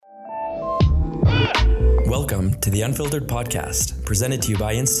Welcome to the Unfiltered Podcast, presented to you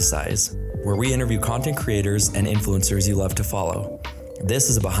by Instasize, where we interview content creators and influencers you love to follow. This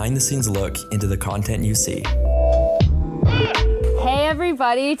is a behind-the-scenes look into the content you see. Hey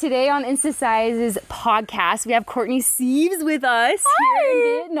everybody, today on Instasize's podcast, we have Courtney Sieves with us here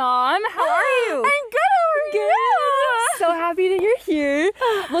in Vietnam. How are you? I'm good, how are you? So happy that you're here.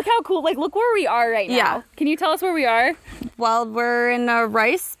 Look how cool, look where we are right now. Yeah. Can you tell us where we are? Well, we're in a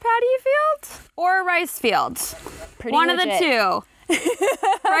rice paddy field or a rice field. Pretty One legit. of the two.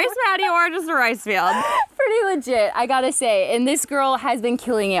 Rice paddy or just a rice field. Pretty legit, I gotta say. And this girl has been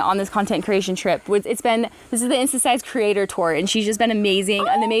killing it on this content creation trip. This is the Instasize Creator Tour, and she's just been amazing,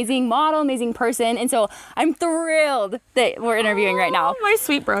 an amazing model, amazing person. And so I'm thrilled that we're interviewing right now. My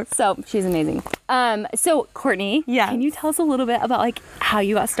sweet Brooke. So she's amazing. So Courtney, can you tell us a little bit about how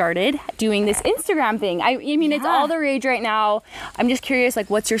you got started doing this Instagram thing? I mean, it's all the rage right now. I'm just curious,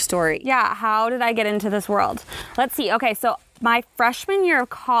 what's your story? Yeah, how did I get into this world? Let's see. Okay, so my freshman year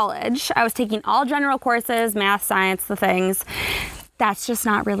of college, I was taking all general courses, math, science, the things. That's just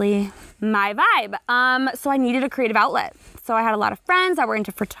not really my vibe. So I needed a creative outlet. So I had a lot of friends that were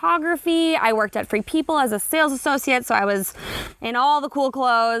into photography. I worked at Free People as a sales associate, so I was in all the cool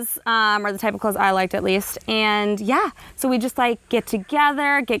clothes, or the type of clothes I liked at least. And so we just get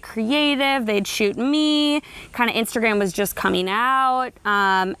together, get creative. They'd shoot me. Kind of Instagram was just coming out,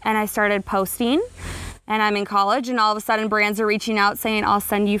 and I started posting. And I'm in college, and all of a sudden brands are reaching out saying, I'll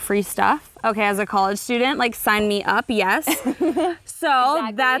send you free stuff. Okay, as a college student, sign me up, yes. So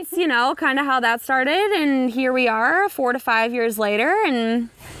Exactly. that's, kind of how that started. And here we are 4 to 5 years later, and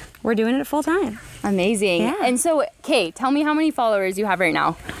we're doing it full time. Amazing. Yeah. And so, Kay, tell me how many followers you have right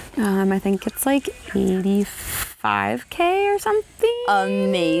now. I think it's 85K or something.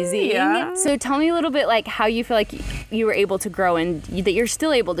 Amazing. Yeah. So tell me a little bit how you feel like you were able to grow and that you're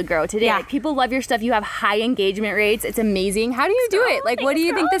still able to grow today. Yeah. People love your stuff. You have high engagement rates. It's amazing. How do you do it? What do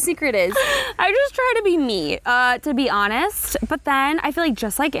you think the secret is? I just try to be me, to be honest. But then I feel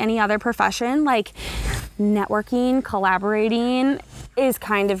just like any other profession, networking, collaborating is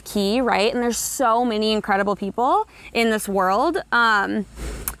kind of key, right? And there's so many incredible people in this world.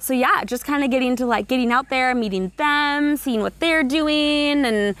 So just kind of getting out there, meeting them, seeing what they're doing,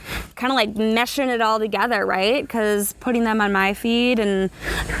 and kind of meshing it all together, right? Because putting them on my feed and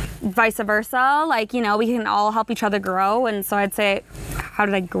vice versa, we can all help each other grow. And so I'd say, how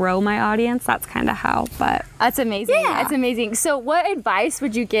did I grow my audience? That's kind of how, but. That's amazing. Yeah. That's amazing. So what advice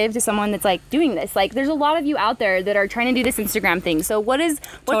would you give to someone that's doing this? There's a lot of you out there that are trying to do this Instagram thing. So what's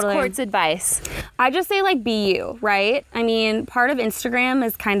Totally. Court's advice? I just say be you, right? I mean, part of Instagram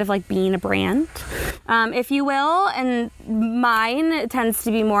is kind of being a brand, if you will, and mine tends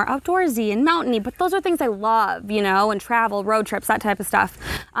to be more outdoorsy and mountainy, but those are things I love, and travel, road trips, that type of stuff.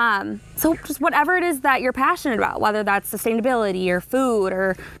 So just whatever it is that you're passionate about, whether that's sustainability or food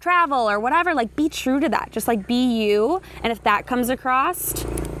or travel or whatever, be true to that. Just be you, and if that comes across,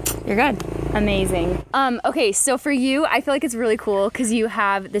 you're good. Amazing. Okay, so for you, I feel it's really cool because you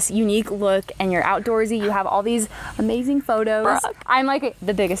have this unique look and you're outdoorsy. You have all these amazing photos. Brooke. I'm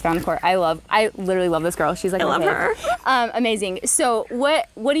the biggest fan of Court. I literally love this girl. She's I love her. Amazing. So what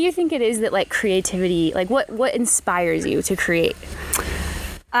do you think it is that creativity, what inspires you to create?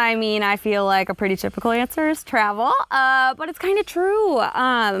 I mean, I feel a pretty typical answer is travel, but it's kind of true.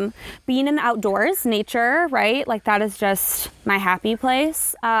 Being in the outdoors, nature, right? That is just my happy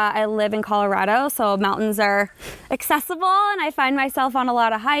place. I live in Colorado, so mountains are accessible, and I find myself on a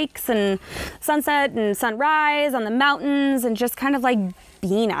lot of hikes and sunset and sunrise on the mountains, and just kind of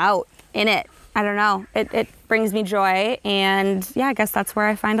being out in it. I don't know. It brings me joy, and I guess that's where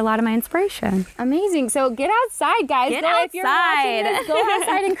I find a lot of my inspiration. Amazing. So get outside, guys. If you're watching this, go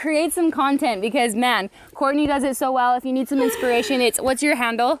outside and create some content because, man, Courtney does it so well. If you need some inspiration, what's your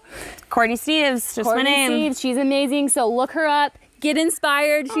handle? Courtney Sieves, just Courtney my name. Sieves. She's amazing. So look her up. Get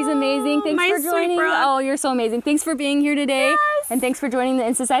inspired. She's amazing. Thanks my for joining. sweet Brooke. Oh, you're so amazing. Thanks for being here today. Yes. And thanks for joining the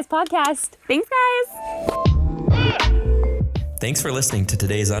Instasize podcast. Thanks, guys. Thanks for listening to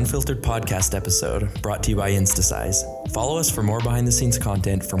today's Unfiltered Podcast episode, brought to you by Instasize. Follow us for more behind-the-scenes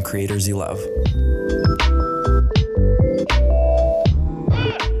content from creators you love.